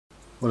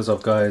What is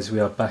up guys, we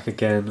are back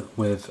again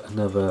with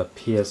another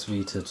PS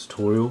Vita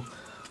tutorial,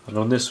 and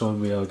on this one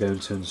we are going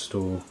to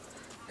install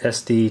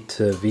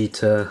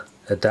Sd2Vita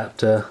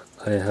adapter.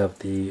 I have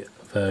the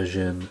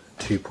version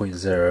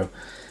 2.0,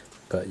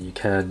 but you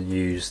can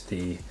use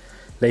the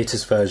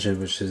latest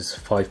version which is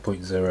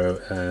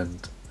 5.0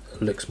 and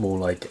looks more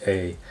like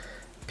a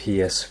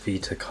PS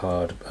Vita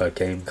card, a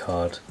game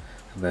card,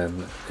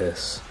 than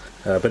this.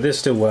 But this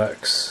still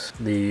works.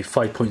 The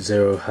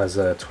 5.0 has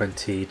a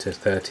 20 to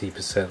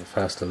 30%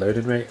 faster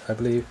loading rate, I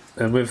believe.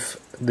 And with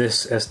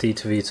this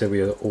Sd2Vita we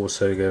are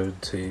also going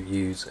to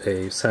use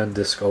a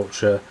SanDisk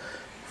Ultra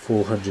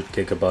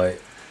 400GB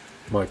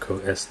micro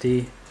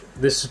SD.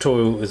 This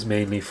tutorial is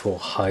mainly for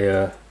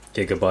higher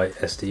gigabyte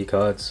SD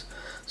cards,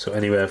 so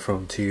anywhere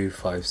from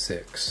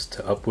 256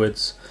 to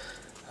upwards.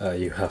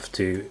 You have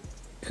to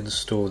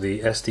install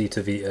the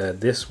Sd2Vita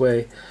this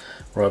way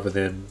rather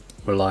than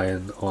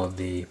relying on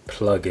the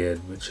plugin,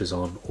 which is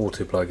on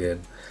auto plugin,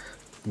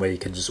 where you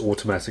can just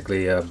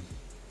automatically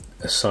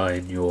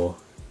assign your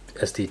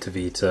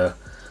Sd2Vita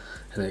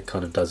and it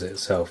kind of does it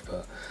itself.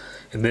 But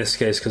in this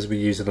case, because we're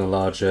using a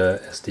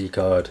larger SD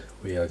card,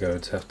 we are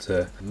going to have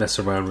to mess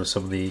around with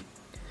some of the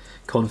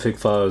config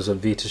files on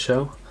Vita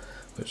shell,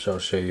 which I'll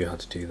show you how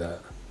to do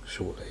that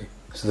shortly.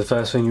 So the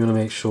first thing you want to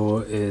make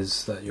sure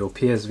is that your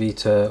PS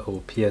Vita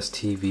or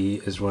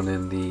PSTV is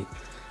running the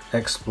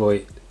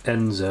exploit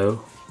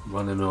Enzo,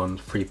 running on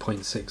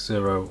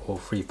 3.60 or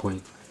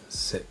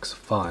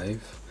 3.65.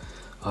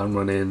 I'm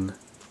running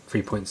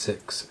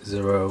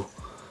 3.60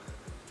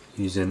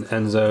 using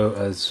Enzo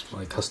as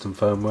my custom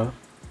firmware.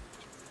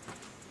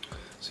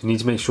 So you need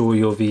to make sure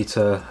your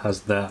Vita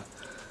has that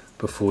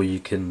before you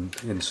can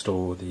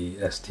install the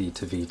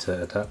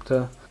Sd2Vita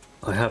adapter.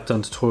 I have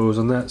done tutorials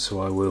on that,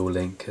 so I will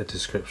link a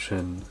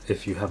description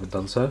if you haven't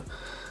done so.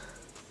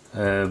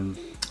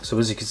 So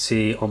as you can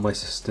see on my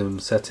system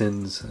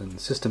settings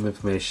and system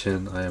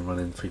information, I am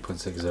running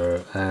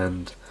 3.60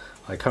 and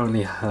I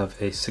currently have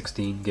a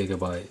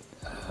 16GB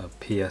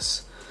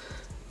PS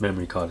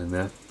memory card in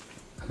there.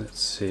 Let's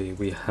see,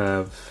 we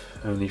have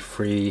only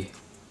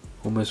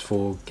almost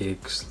 4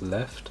 gigs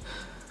left.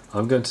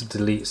 I'm going to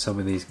delete some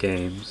of these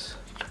games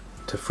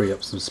to free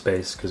up some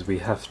space because we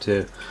have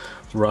to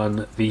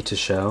run Vita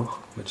shell,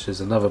 which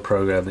is another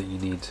program that you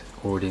need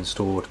already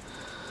installed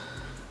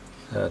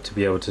to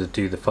be able to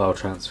do the file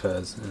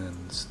transfers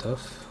and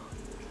stuff.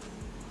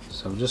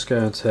 So I'm just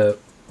going to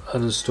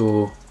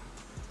uninstall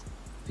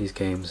these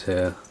games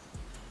here,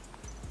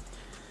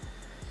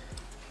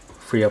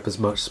 free up as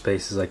much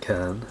space as I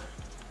can.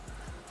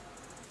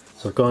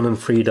 So I've gone and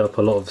freed up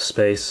a lot of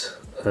space,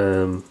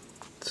 so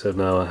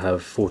now I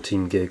have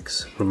 14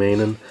 gigs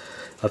remaining.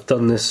 I've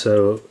done this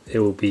so it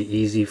will be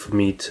easy for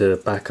me to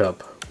back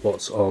up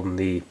what's on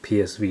the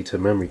PS Vita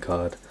memory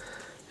card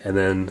and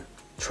then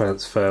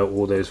transfer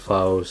all those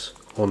files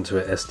onto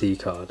an SD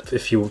card.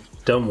 If you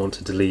don't want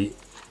to delete,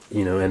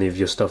 any of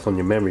your stuff on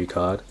your memory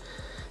card,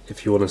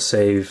 if you want to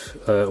save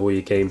all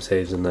your game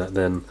saves and that,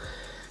 then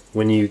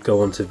when you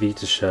go onto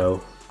Vita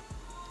shell,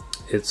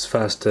 it's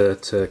faster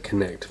to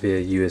connect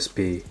via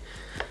USB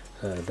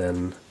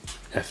than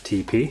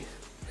FTP.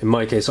 In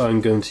my case,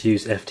 I'm going to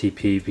use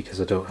FTP because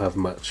I don't have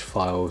much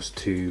files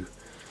to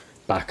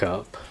back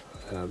up.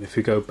 If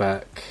we go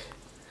back,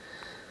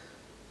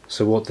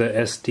 so what the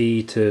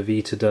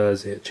Sd2Vita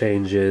does, it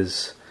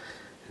changes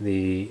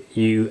the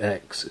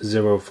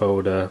UX0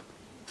 folder,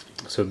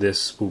 so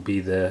this will be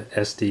the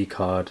SD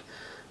card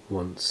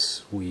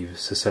once we've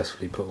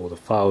successfully put all the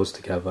files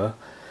together.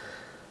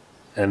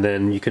 And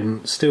then you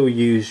can still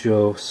use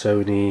your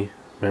Sony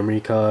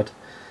memory card,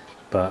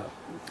 but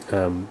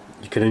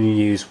you can only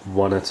use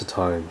one at a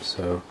time,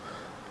 so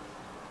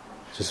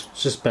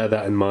just bear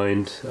that in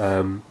mind.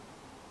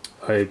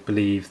 I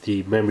believe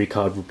the memory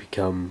card will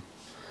become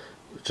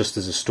just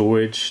as a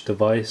storage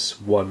device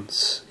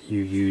once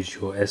you use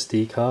your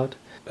SD card.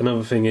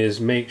 Another thing is,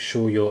 make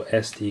sure your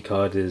SD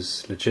card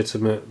is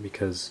legitimate,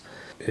 because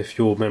if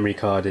your memory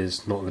card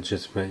is not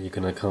legitimate, you're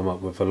going to come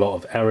up with a lot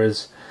of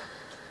errors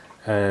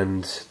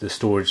and the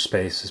storage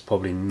space is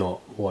probably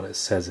not what it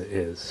says it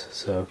is.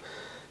 So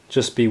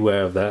just be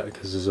aware of that,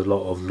 because there's a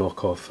lot of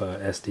knockoff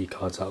SD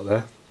cards out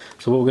there.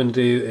 So what we're going to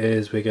do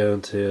is we're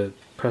going to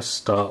press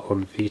start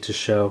on Vita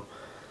shell,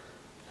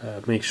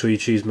 make sure you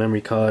choose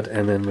memory card,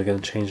 and then we're going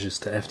to change this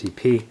to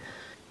FTP.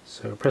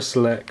 So press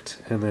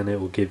select and then it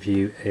will give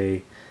you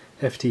a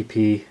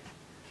FTP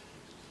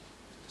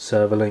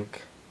server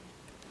link.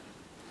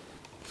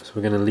 So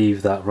we're going to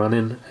leave that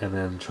running and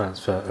then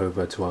transfer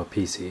over to our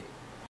PC.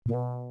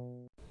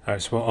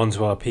 Alright, so we're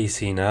onto our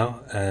PC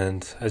now,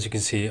 and as you can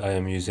see I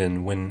am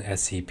using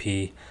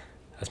Winscp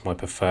as my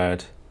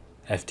preferred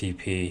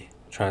FTP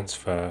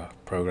transfer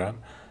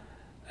program,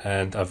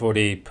 and I've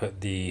already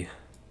put the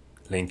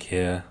link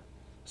here,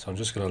 so I'm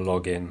just going to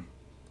log in.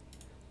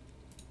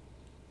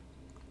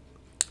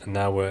 And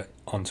now we're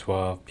onto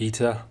our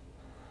Vita.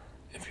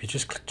 If you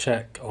just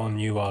check on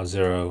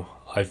UR0,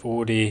 I've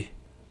already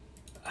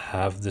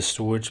have the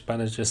storage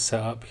manager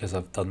set up because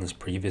I've done this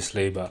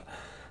previously, but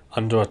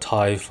under our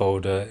TIE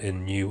folder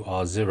in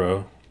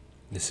UR0,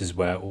 this is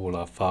where all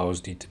our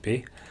files need to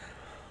be.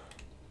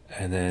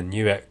 And then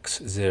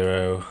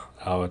UX0,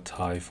 our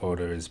TIE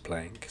folder is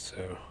blank,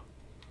 so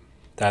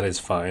that is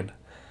fine.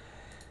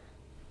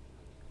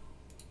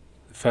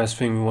 The first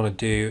thing we want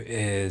to do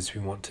is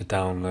we want to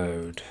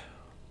download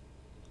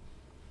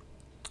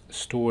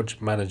storage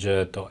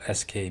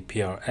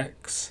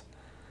manager.skprx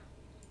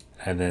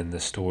and then the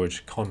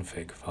storage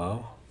config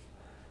file.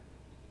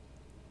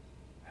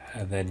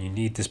 And then you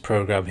need this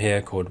program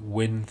here called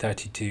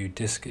Win32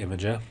 Disk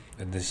Imager,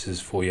 and this is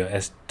for your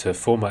to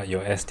format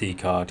your SD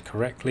card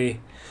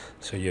correctly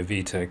so your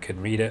Vita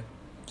can read it.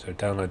 So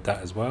download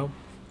that as well.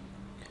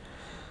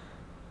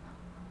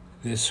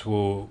 This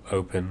will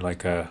open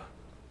like a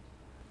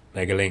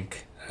mega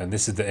link, and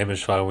this is the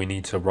image file we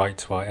need to write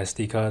to our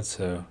SD card.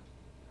 So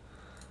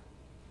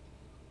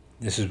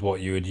this is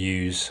what you would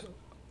use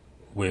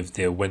with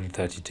the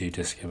Win32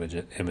 Disk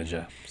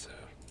Imager. So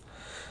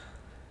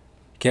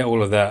get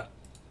all of that,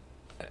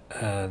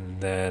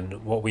 and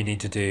then what we need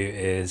to do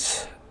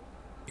is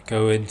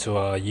go into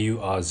our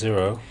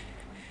UR0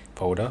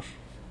 folder,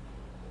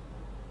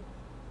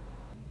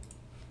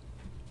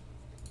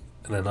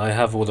 and then I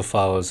have all the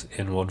files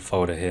in one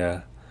folder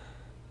here,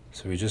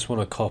 so we just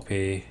want to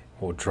copy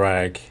or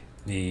drag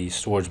the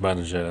storage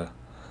manager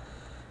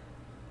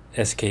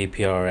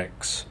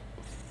skprx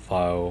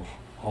file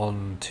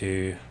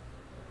onto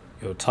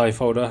your TIE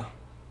folder,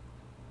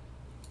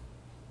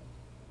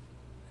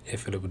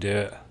 if it will do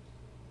it.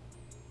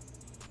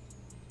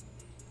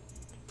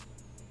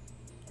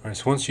 Alright,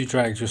 so once you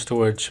dragged your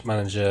storage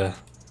manager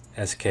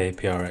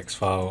skprx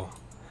file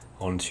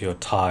onto your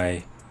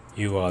TIE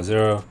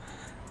UR0,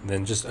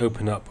 then just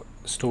open up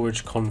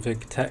storage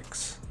config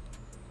text.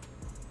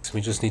 So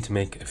we just need to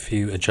make a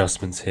few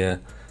adjustments here.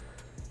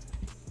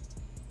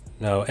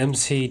 Now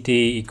MCD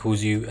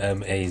equals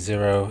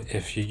UMA0.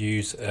 If you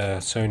use a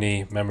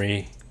Sony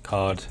memory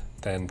card,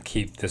 then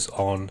keep this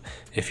on.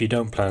 If you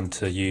don't plan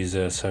to use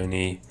a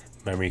Sony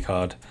memory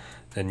card,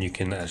 then you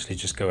can actually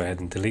just go ahead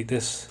and delete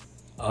this.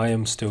 I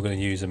am still going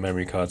to use a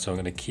memory card, so I'm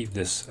going to keep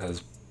this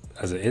as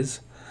it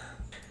is.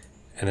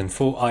 And then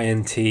for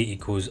INT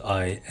equals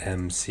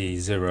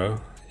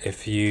IMC0,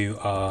 if you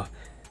are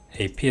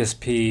a PS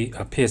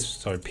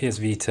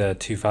Vita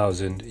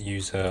 2000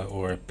 user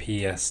or a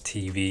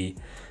PSTV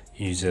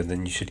user,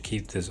 then you should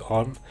keep this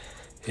on.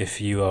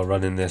 If you are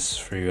running this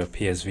through a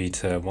PS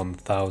Vita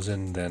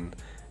 1000, then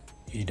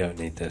you don't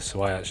need this.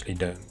 So I actually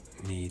don't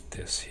need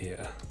this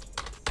here.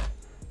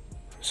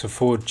 So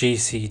for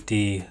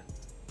GCD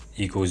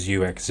equals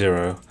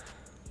UX0,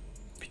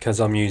 because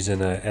I'm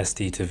using a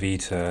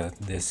Sd2Vita,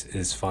 this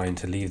is fine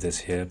to leave this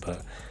here.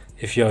 But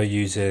if you're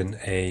using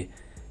a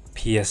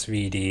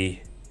PSVD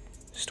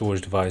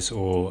storage device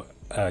or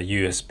a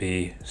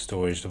USB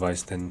storage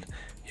device, then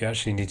you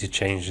actually need to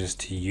change this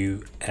to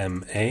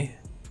UMA.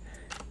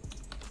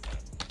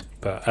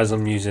 But as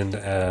I'm using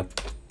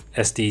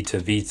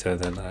Sd2Vita,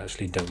 then I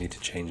actually don't need to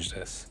change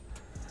this.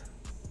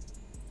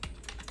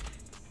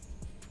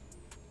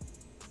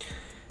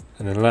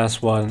 And then the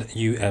last one,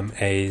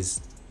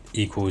 UMAs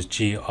equals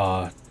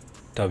GRW0.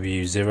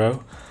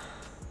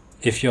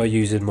 If you're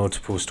using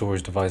multiple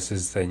storage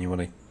devices, then you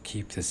want to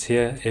keep this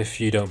here.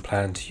 If you don't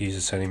plan to use a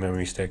Sony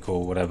memory stick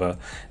or whatever,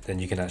 then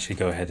you can actually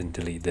go ahead and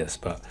delete this.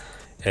 But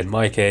in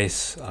my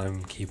case,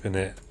 I'm keeping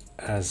it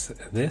as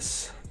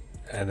this.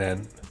 And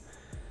then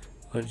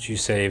once you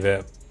save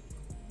it,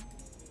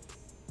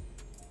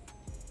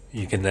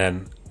 you can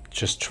then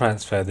just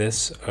transfer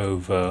this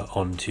over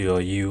onto your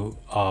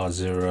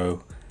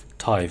UR0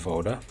 TIE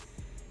folder.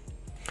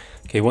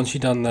 Okay, once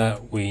you've done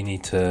that, we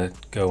need to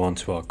go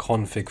onto our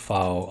config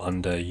file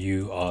under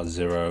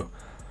UR0.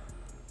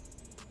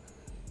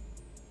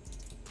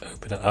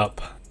 Open it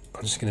up.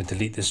 I'm just going to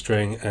delete this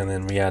string and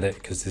then re-add it,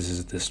 because this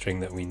is the string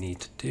that we need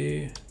to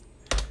do.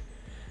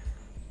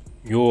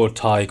 Your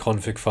TIE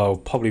config file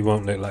probably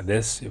won't look like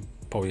this. It'll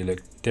probably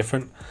look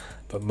different,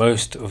 but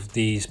most of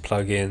these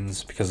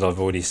plugins, because I've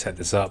already set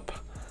this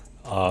up,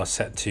 are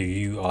set to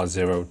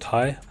UR0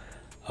 TIE,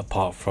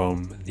 apart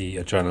from the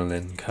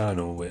Adrenaline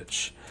kernel,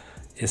 which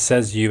it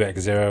says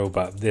UX0,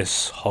 but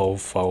this whole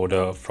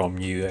folder from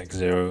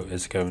UX0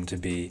 is going to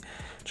be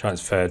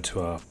transferred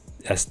to our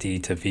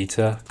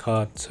Sd2Vita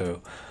card,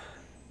 so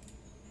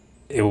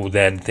it will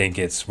then think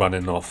it's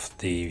running off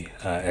the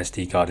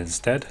SD card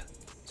instead.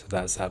 So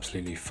that's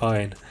absolutely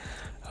fine.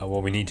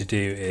 What we need to do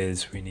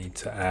is we need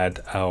to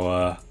add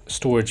our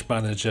storage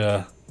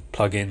manager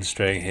plugin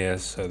string here,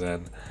 so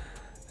then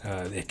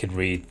it can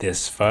read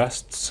this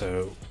first.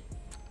 So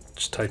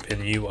just type in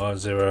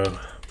UR0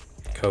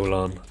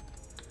 colon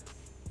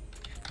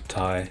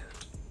TIE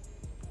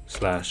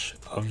slash.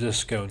 I'm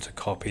just going to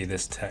copy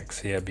this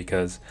text here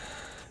because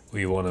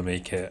we want to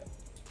make it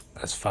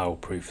as foul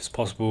proof as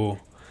possible,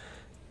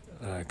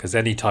 because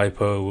any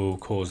typo will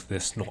cause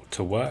this not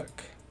to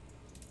work.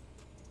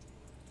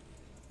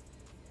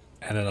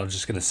 And then I'm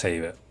just going to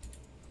save it.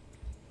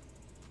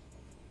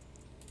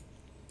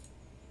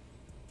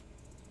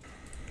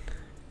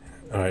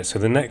 Alright, so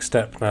the next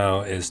step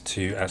now is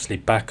to actually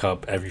back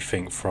up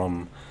everything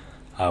from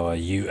our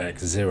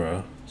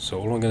UX0. So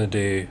all I'm going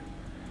to do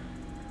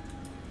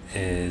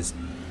is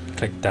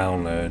click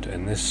download,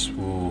 and this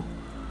will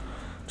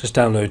just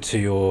download to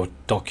your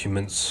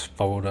documents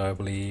folder, I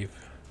believe,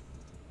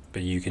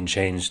 but you can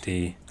change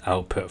the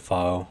output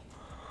file.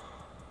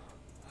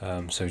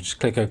 So just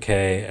click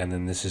OK, and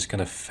then this is going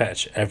to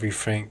fetch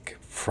everything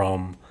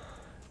from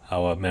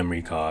our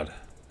memory card.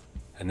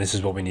 And this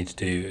is what we need to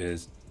do,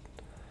 is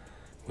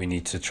we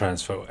need to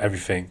transfer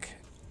everything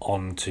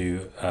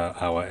onto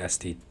our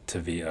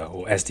Sd2Vita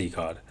or SD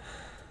card.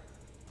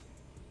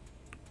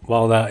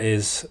 While that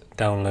is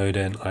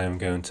downloading, I am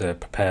going to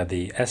prepare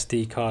the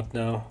SD card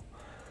now.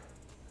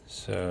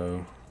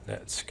 So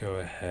let's go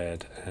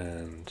ahead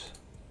and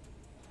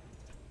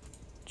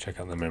check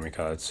out the memory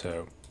card.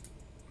 So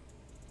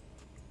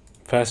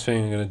first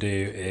thing I'm going to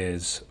do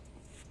is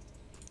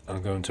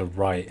I'm going to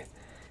write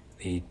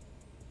the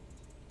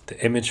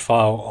image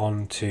file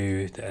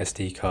onto the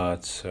SD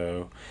card.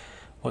 So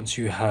once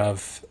you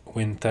have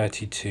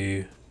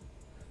Win32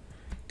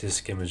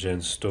 disk imager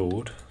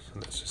installed, so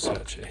let's just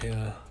search it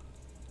here.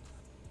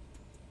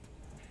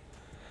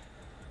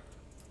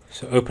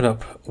 So open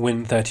up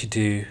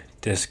Win32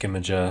 disk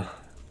imager.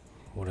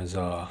 What is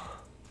our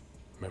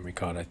memory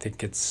card? I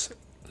think it's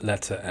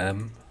letter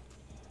M.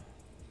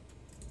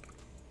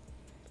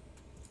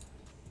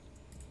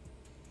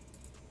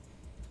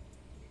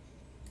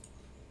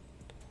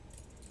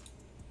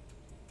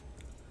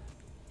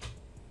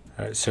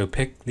 Alright, so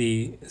pick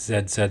the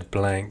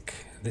zzBlank.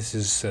 This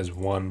says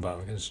 1, but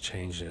I'm going to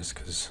change this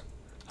because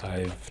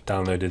I've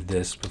downloaded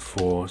this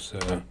before. So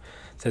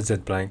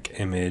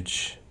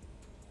zzBlank.img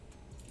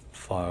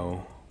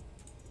file.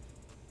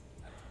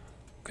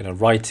 I'm going to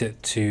write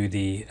it to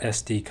the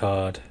SD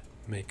card,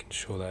 making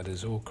sure that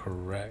is all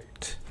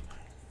correct.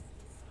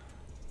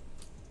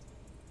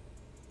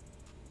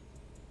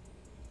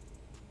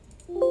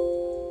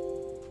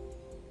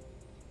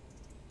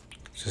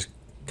 Just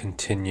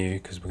continue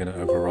because we're going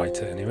to overwrite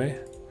it anyway.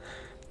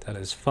 That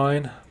is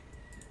fine.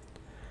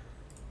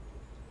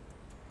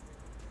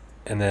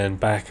 And then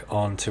back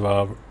onto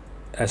our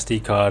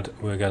SD card,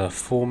 we're going to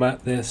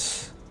format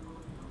this,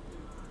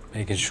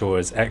 making sure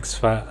it's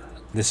exFAT.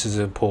 This is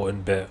an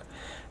important bit.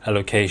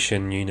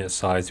 Allocation unit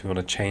size, we want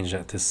to change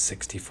that to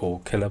 64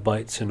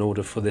 kilobytes in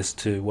order for this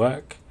to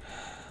work.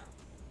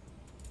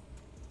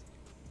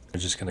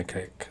 We're just going to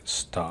click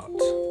start.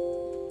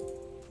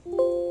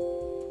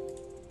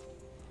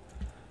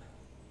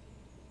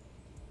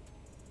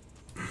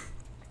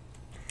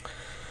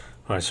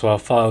 Alright, so our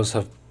files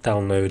have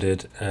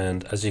downloaded,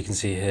 and as you can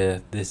see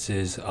here, this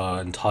is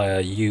our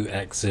entire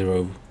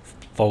UX0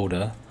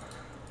 folder.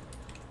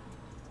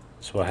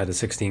 So I had a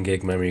 16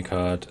 gig memory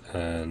card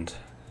and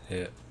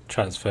it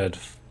transferred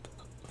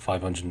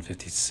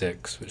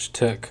 556, which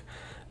took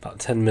about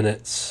 10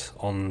 minutes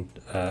on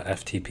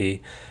FTP.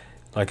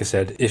 Like I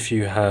said, if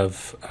you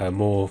have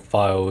more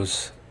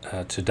files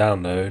to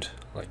download,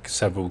 like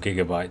several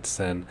gigabytes,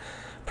 then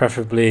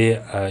preferably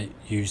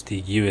use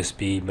the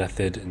USB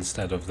method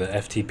instead of the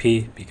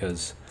FTP,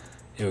 because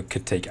it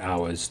could take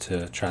hours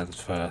to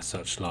transfer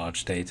such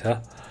large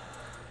data.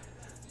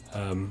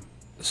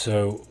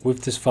 So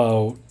with this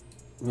folder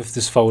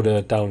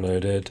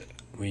downloaded,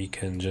 we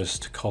can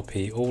just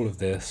copy all of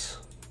this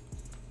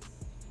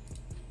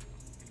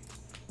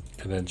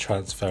and then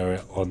transfer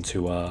it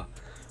onto our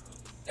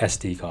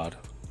SD card.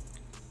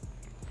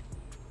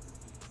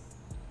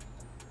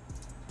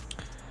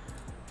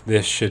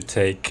 This should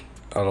take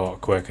a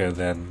lot quicker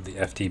than the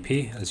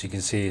FTP. As you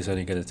can see, it's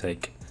only going to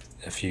take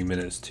a few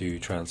minutes to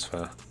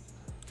transfer.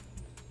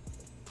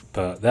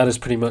 But that is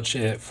pretty much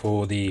it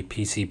for the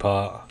PC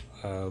part.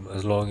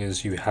 As long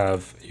as you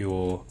have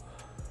your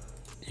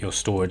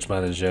storage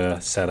manager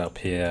set up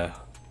here,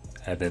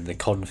 and then the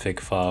config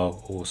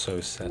file also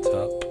set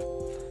up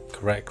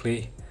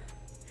correctly,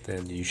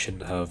 then you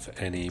shouldn't have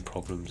any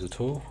problems at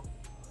all.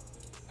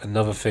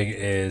 Another thing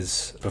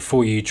is,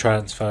 before you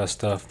transfer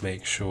stuff,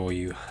 make sure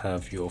you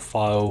have your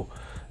file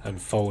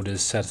and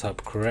folders set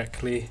up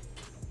correctly.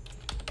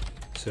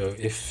 So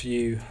if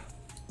you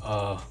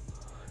are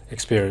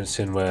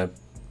experiencing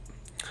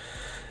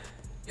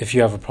if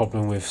you have a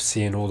problem with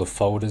seeing all the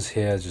folders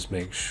here, just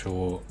make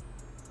sure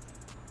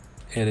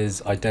it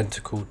is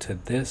identical to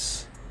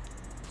this,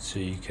 so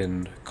you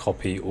can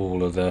copy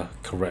all of the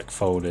correct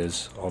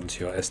folders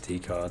onto your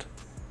SD card.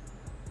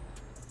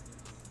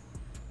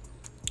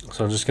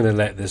 So I'm just going to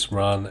let this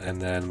run,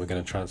 and then we're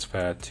going to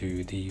transfer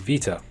to the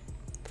Vita.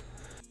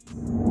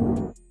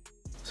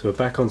 So we're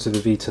back onto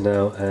the Vita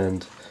now,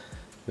 and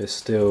we're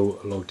still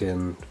logged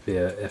in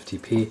via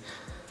FTP.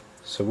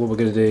 So what we're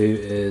going to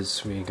do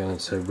is we're going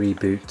to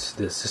reboot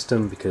the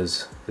system,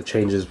 because the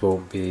changes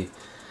won't be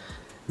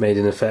made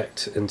in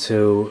effect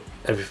until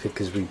everything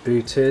is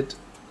rebooted.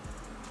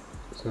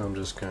 So I'm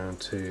just going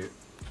to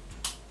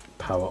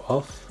power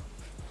off,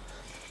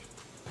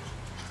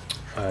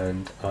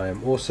 and I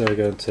am also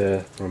going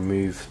to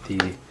remove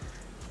the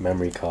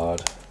memory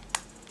card.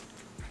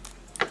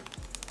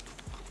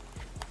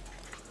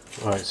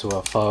 Alright, so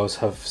our files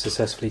have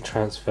successfully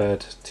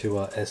transferred to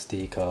our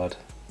SD card,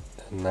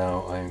 and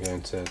now I'm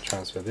going to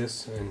transfer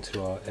this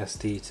into our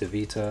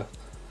Sd2Vita.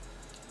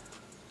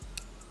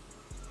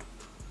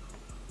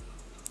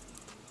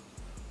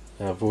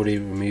 I've already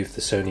removed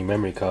the Sony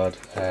memory card,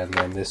 and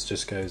then this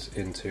just goes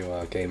into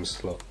our game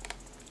slot.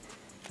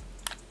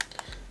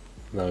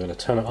 Now I'm going to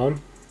turn it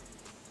on.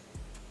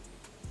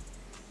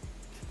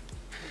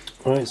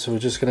 Alright, so we're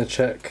just going to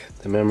check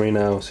the memory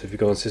now. So if you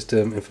go on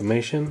System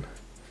Information,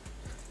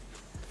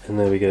 and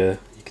there we go,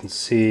 you can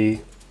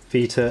see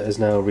Vita is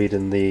now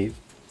reading the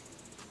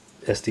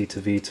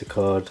Sd2Vita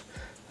card,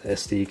 the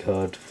SD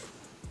card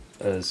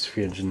as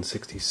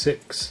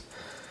 366.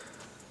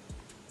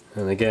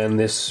 And again,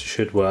 this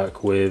should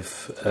work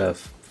with a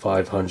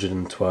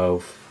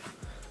 512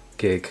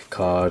 gig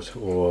card,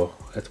 or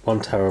at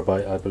 1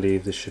 terabyte I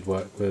believe this should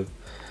work with.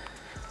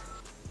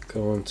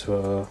 Go on to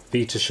our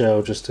Vita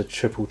shell just to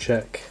triple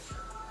check.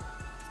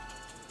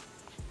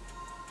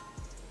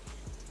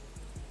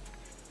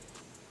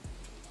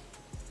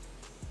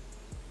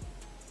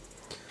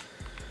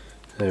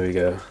 There we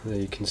go, there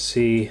you can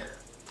see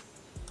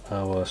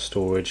our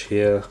storage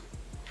here.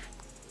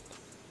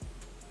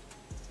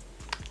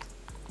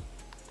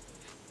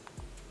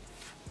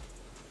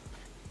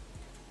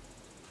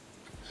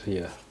 So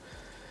yeah,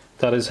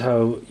 that is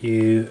how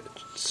you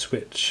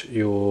switch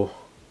your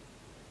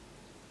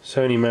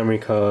Sony memory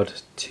card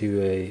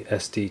to a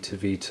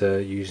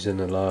Sd2Vita using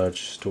a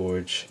large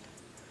storage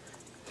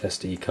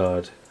SD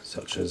card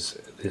such as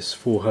this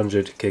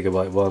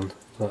 400GB one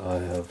that I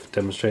have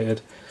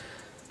demonstrated.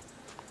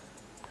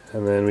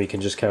 And then we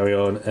can just carry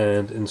on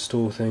and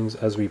install things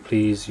as we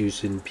please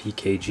using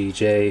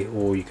PKGJ,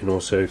 or you can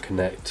also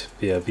connect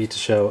via Vita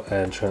shell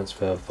and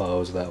transfer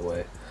files that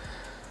way.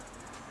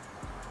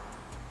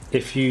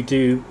 If you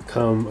do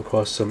come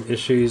across some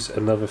issues,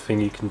 another thing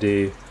you can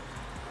do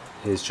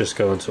is just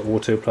go onto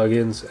auto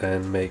plugins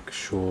and make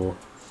sure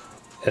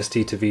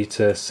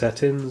Sd2Vita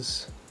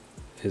settings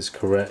is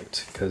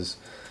correct, because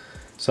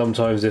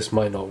sometimes this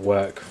might not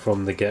work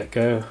from the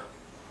get-go.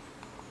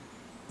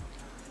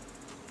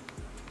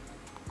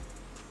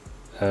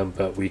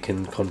 But we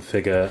can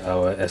configure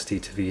our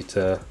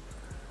Sd2Vita,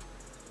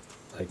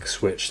 like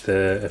switch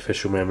the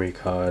official memory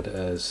card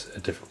as a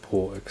different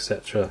port,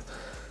 etc.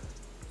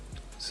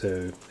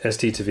 So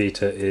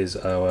Sd2Vita is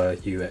our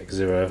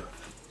UX0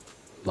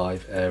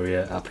 live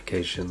area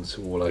applications.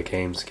 All our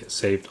games get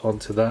saved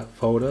onto that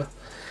folder.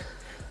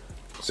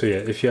 So yeah,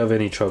 if you have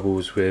any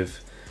troubles with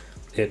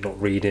it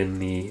not reading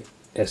the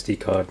SD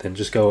card, then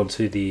just go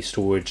onto the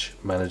storage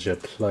manager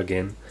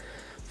plugin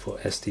for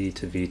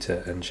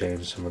Sd2Vita and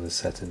change some of the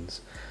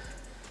settings.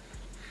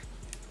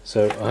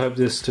 So I hope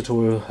this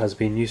tutorial has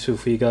been useful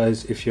for you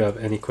guys. If you have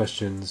any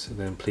questions,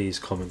 then please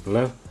comment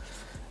below,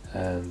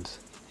 and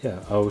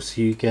yeah, I will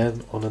see you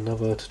again on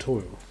another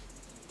tutorial.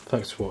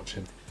 Thanks for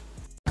watching.